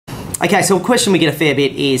Okay, so a question we get a fair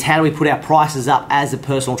bit is how do we put our prices up as a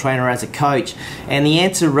personal trainer or as a coach? And the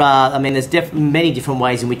answer, I mean, there's many different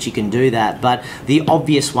ways in which you can do that, but the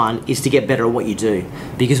obvious one is to get better at what you do.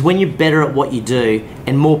 Because when you're better at what you do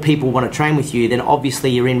and more people want to train with you, then obviously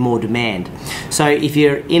you're in more demand. So if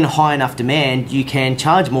you're in high enough demand, you can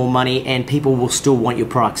charge more money and people will still want your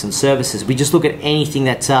products and services. We just look at anything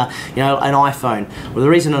that's, an iPhone. Well, the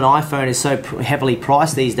reason an iPhone is so heavily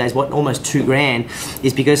priced these days, almost $2,000,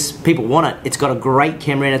 is because people want it. It's got a great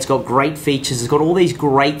camera and it's got great features. It's got all these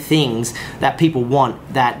great things that people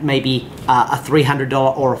want that maybe a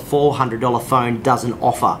 $300 or a $400 phone doesn't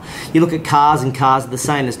offer. You look at cars, and cars are the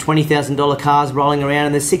same. There's $20,000 cars rolling around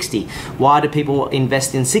and there's 60. Why do people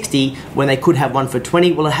invest in 60 when they could have one for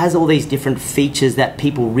 20? Well, it has all these different features that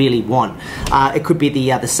people really want. It could be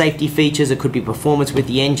the safety features, it could be performance with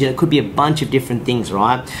the engine, it could be a bunch of different things,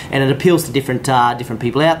 right? And it appeals to different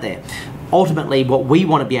people out there. Ultimately, what we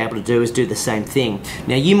want to be able to do is do the same thing.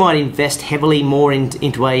 Now, you might invest heavily more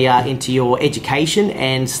into your education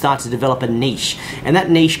and start to develop a niche. And that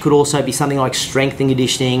niche could also be something like strength and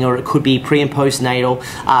conditioning, or it could be pre and postnatal,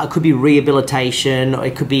 it could be rehabilitation, or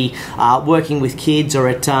it could be working with kids or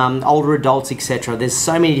at older adults, etc. There's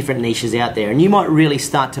so many different niches out there, and you might really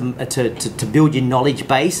start to build your knowledge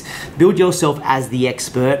base, build yourself as the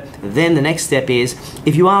expert. Then the next step is,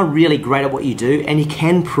 if you are really great at what you do and you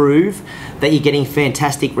can prove that you're getting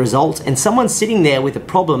fantastic results, and someone's sitting there with a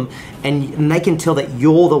problem and they can tell that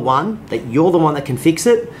you're the one that can fix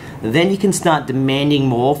it, then you can start demanding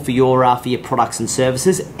more for your products and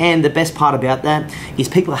services. And the best part about that is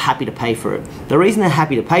people are happy to pay for it. The reason they're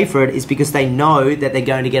happy to pay for it is because they know that they're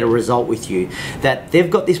going to get a result with you, that they've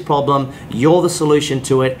got this problem, you're the solution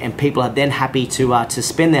to it, and people are then happy to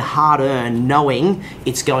spend their hard-earned knowing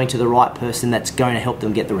it's going to the right person that's going to help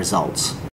them get the results.